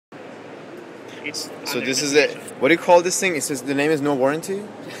it's So under this is investigation. what do you call this thing? It says the name is no warranty?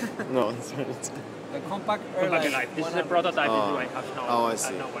 No. The Compaq Compaq AirLife. AirLife. This is a prototype. Oh. I have no. Oh, I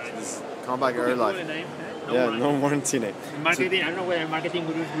see. No warranty. This is Compaq Cool AirLife. name. Yeah, warranty. no warranty name. Marketing. I don't know whether marketing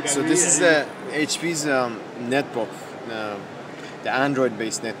gurus would So agree. this is HP's Netbook, the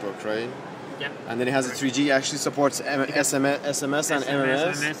Android-based netbook, right? Yeah. And then it has a 3G. It actually supports SMS and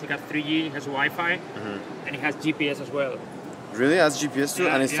MMS. It has 3G, it has Wi-Fi, and it has GPS as well. Really? It has GPS too,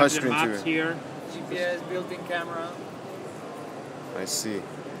 Yeah, and it's you have the touchscreen maps too. here. GPS, built-in camera. I see.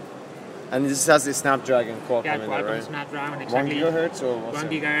 And this has the Snapdragon Qualcomm Yeah, in there, Qualcomm right? Snapdragon, 1 exactly. gigahertz or what's 1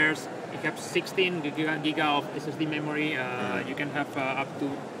 it? gigahertz. It has 16 giga of SSD memory. You can have up to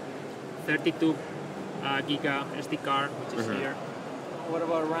 32 giga SD card, which is here. What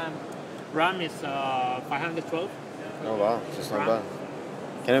about RAM? RAM is 512. Oh wow, it's not RAM.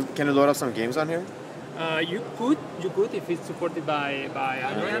 bad. Can you load up some games on here? You could if it's supported by Any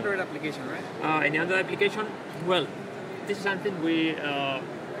Android. Android application, right? Any Android application? Well, this is something we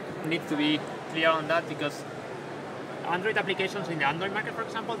need to be clear on that because Android applications in the Android market, for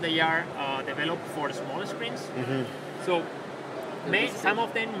example, they are developed for small screens. So some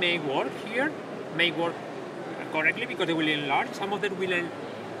of them may work here, may work correctly because they will enlarge. Some of them will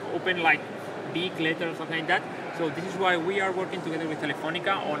open like big letters or something like that. So this is why we are working together with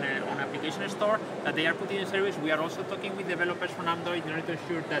Telefonica on an application store that they are putting in service. We are also talking with developers from Android in order to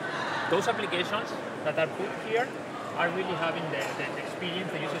ensure that those applications that are put here are really having the experience,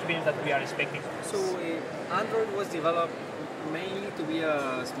 the user experience that we are expecting. So Android was developed mainly to be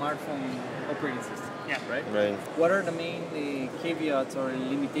a smartphone operating system, Yeah. right? Right. What are the main caveats or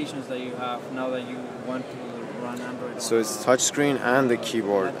limitations that you have now that you want to run Android on? So it's touchscreen and the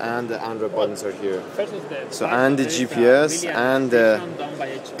keyboard and the Android buttons are here. First is So and the GPS and the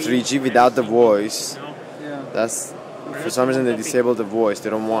 3G without the voice. Yeah. That's for some reason they disabled the voice. They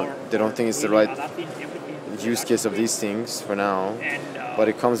don't think it's the right use case of these things for now. But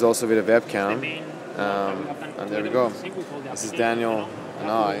it comes also with a webcam. And there we go. This is Daniel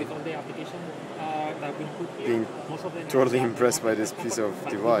and I being totally impressed by this piece of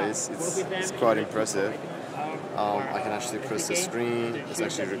device. It's quite impressive. I can actually press the screen. It's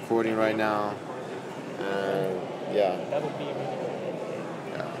actually recording right now. Yeah.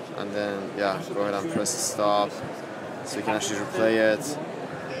 And then go ahead and press stop, so you can actually replay it.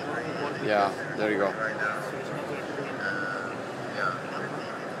 Yeah, there you go.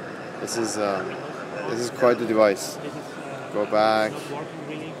 This is quite the device. Go back,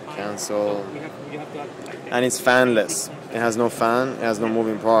 cancel, and it's fanless. It has no fan, it has no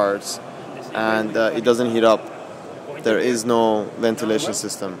moving parts, and it doesn't heat up. There is no ventilation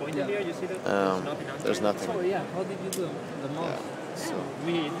system. There's nothing. So yeah, how did you do the most?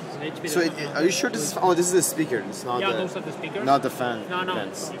 So are you sure this is? Oh, this is the speaker. It's not the. Those are the speakers. Not the fan. No.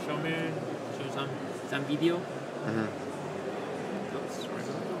 vents. Show some video.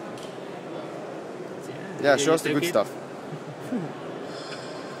 Yeah, show us the good stuff.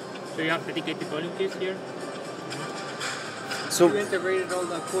 So you have dedicated volume keys here. So You integrated all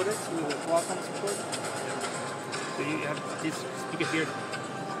the codecs with the Qualcomm support? So you have this speaker here.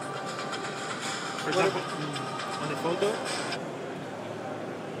 For example, on the photo,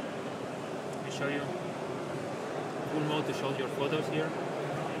 let me show you full mode to show your photos here.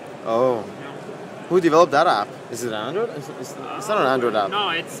 oh, who developed that app? Is it Android? It's not an Android app. No,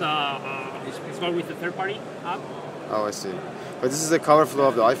 it's called with a third-party app. Oh, I see. But this is the cover flow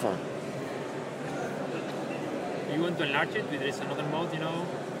of the iPhone. You want to enlarge it? There is another mode, No,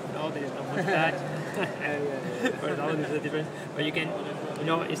 there is no mode for that. But now there's a difference. But you can,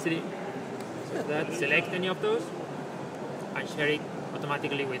 easily select any of those and share it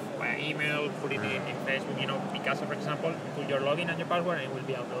automatically via email, put it in Facebook, Picasa, for example, put your login and your password and it will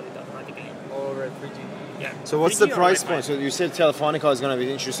be uploaded automatically. Over 3G. Yeah. So what's the 3G or price Wi-Fi? point? So you said Telefonica is going to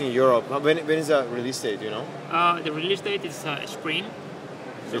be interesting in Europe. When is the release date, do you know? The release date is spring.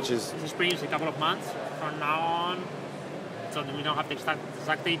 Which is? Spring is a couple of months from now on. So we don't have the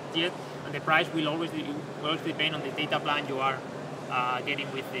exact date yet. And the price will always depend on the data plan you are getting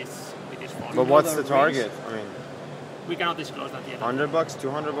with this phone. But what's the target? I mean, We cannot disclose that yet. $100,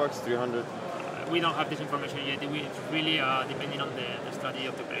 $200, 300. We don't have this information yet. It's really depending on the strategy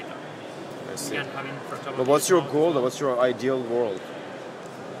of the operator. I see. We can have, for example, But what's your goal? What's your ideal world?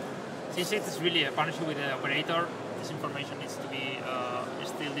 Since it is really a partnership with the operator, this information needs to be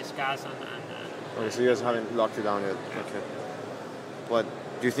still discussed and Okay, so you guys haven't locked it down yet. Okay. But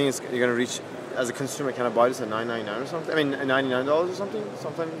do you think you're gonna reach as a consumer? Can I buy this at $9.99 or something? I mean, $99 or something,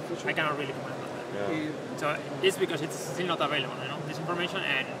 sometime in the future. I cannot really comment on that. Yeah. So it's because it's still not available, this information,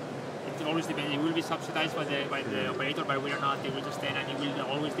 and it always depends. It will be subsidized by the operator, but we are not. They will just stand, and it will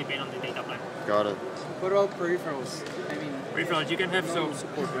always depend on the data plan. Got it. What about peripherals? I mean, Peripherals you can have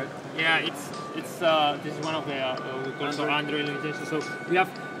support, right? Yeah, it's this is one of the we call it Android limitations. So we have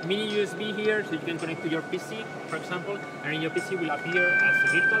mini USB here, so you can connect to your PC, for example, and in your PC will appear as a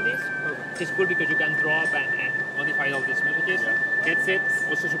virtual disk. Which is cool because you can drop and modify all these messages. Headset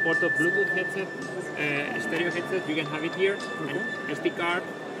also support a Bluetooth headset, stereo headset. You can have it here, and SD card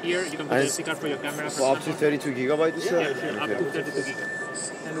here. You can put SD card for your camera. So up to 32 gigabytes, you said? Yeah, sure, up to 32 gigabytes.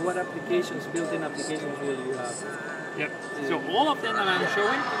 And what applications, built-in applications, will you have? Yeah. So all of them that I'm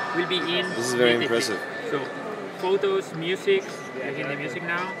showing will be in. This is very natively. impressive. So photos, music. You're in the music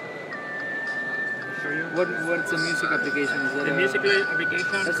now. Show you. What's a music application? Is that The music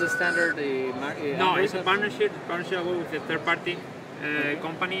application. That's the standard. No, it's a partnership with a third-party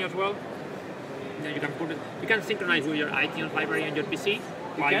company as well. Then you can put it. You can synchronize with your iTunes library on your PC.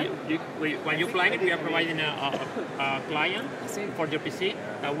 While you plug it, we are providing a client for your PC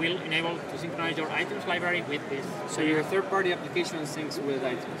that will enable to synchronize your iTunes library with this. So your third-party application syncs with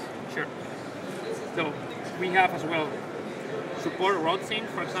iTunes. Sure. So we have as well support RoadSync,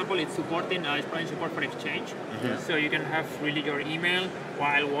 for example. It's supporting it's providing support for Exchange. So you can have really your email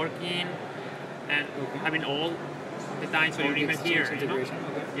while working and having all the time. So your email here. Integration.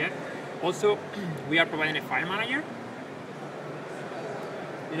 Yeah. Also, we are providing a file manager.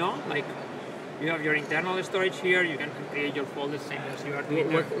 You know, like you have your internal storage here. You can create your folders same as you are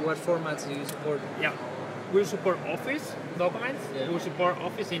doing. What formats do you support? Yeah, we'll support Office documents. Yeah. We'll support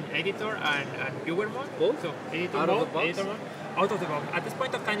Office in editor and viewer mode. Both? So editor Out of mode, the box? editor mode. Out of the box. At this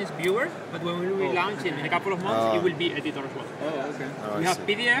point of time, it's viewer, but when we will launch in a couple of months, it will be editor as well. Oh, okay. We have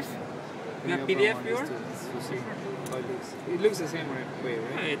PDF. We have PDF viewer. It looks the same way,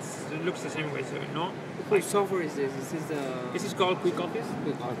 right? It looks the same way. So no. What software is this? Is this the? This is called Quick Office.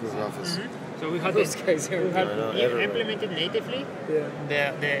 Quick Office. So we have Those guys here. we have I know, everywhere. implemented natively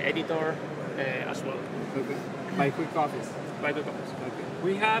the editor as well. Okay. By Quick Office. By Quick Office. Okay.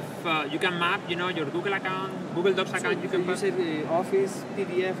 We have you can map your Google account, Google Docs account. You can You said Office,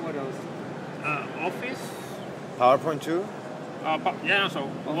 PDF. What else? Office. PowerPoint too? Yeah, so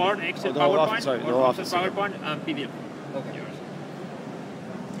Word, Excel, no, PowerPoint, Office, sorry, Word, no Excel, Office. PowerPoint, and PDF. Okay. Yours.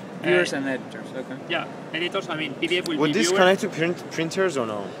 Viewers and editors. Okay. Yeah, editors. I mean, PDF will Would be this viewer. connect to printers or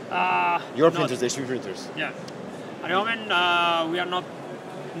no? Your not- printers, HP printers. Yeah. At the moment, we are not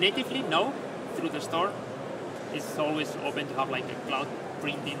natively, no, through the store. It's always open to have like a cloud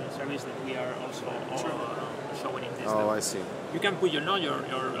printing service that we are also showing in this. Oh, I see. You can put your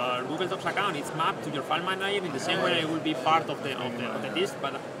Google Docs account. It's mapped to your file manager in the same way it will be part of the disk,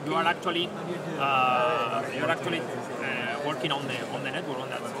 but you are actually working on the network on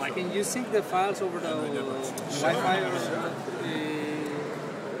that. So like Can you sync the files over the Wi-Fi or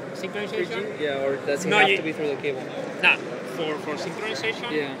synchronization. 3G? Yeah, or does it No, have you- to be through the cable? Nah, for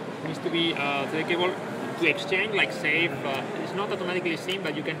synchronization, Yeah. it needs to be to the cable to exchange, like save. It's not automatically synced,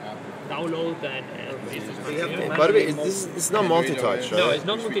 but you can download and this is you have to By the way, this is not multi-touch, right? No, it's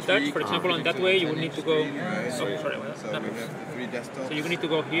not multi-touch. For example, on that way, you will need to go. Sorry, So we have the 3 desktops. So you need to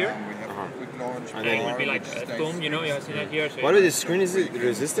go here, And we have quick launch. and it will be like a boom. You have seen it here. So By the way, the screen, is it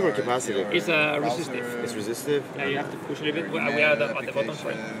resistive or capacitive? it's resistive. It's resistive? Yeah, you have to push a little bit. We are at the bottom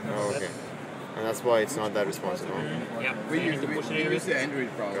side. Oh, okay. And that's why it's not that responsive, huh? Yeah, We you need to use, push a we little use bit. the Android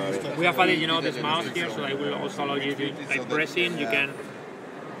browser. We have added, this mouse here, so I will also allow you to like pressing. You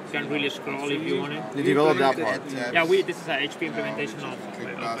can really scroll if you want it. You developed that part. Yeah, this is a HP implementation of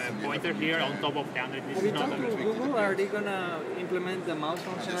a pointer here on top of the Android. This Have is you not talked to a, Google? Are they gonna implement the mouse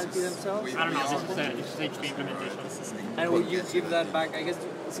functionality themselves? I don't know. This is HP implementation. And will you give that back? I guess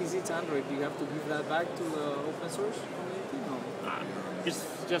since it's Android, do you have to give that back to the open source community? No. It's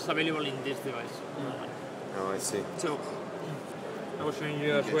just available in this device. Oh, I see. So I was showing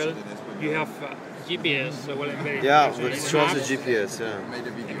you as well. You have GPS well embedded. Yeah, So but you it shows the map, GPS,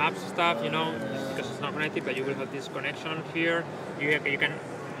 yeah. the maps stuff, because it's not connected, but you will have this connection here. You can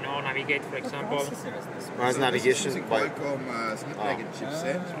navigate, for example. Nice navigation by... Qualcomm Snapdragon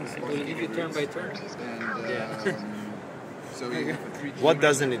chipset. It will give you turn by turn. And so we have a 3G. What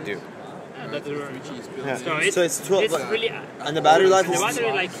doesn't it do? That's the Yeah. So it's 12... It's really, and the battery life the is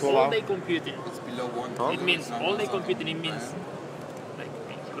battery like 12 all hours? day computing. It's below 1. Huh? It means all day computing. It means like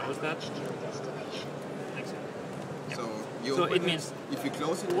close that. Like so. So, you So open it means if you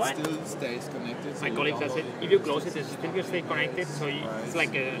close it, what? it still stays connected. So My you colleague says it. download If you close it, it still will stay connected. So it's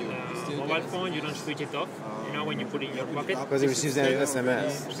like a mobile phone. You don't switch it off. When you put it in your pocket. Because it receives an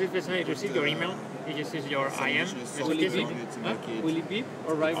SMS. It receives your email. It just is your IM messages. Huh? Will it beep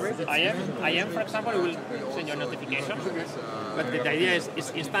or vibrate? IM, for example, it will send you a notification. But the idea is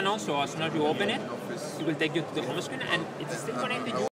instant on. So as soon as you open it, it will take you to the home screen, and it's still connected.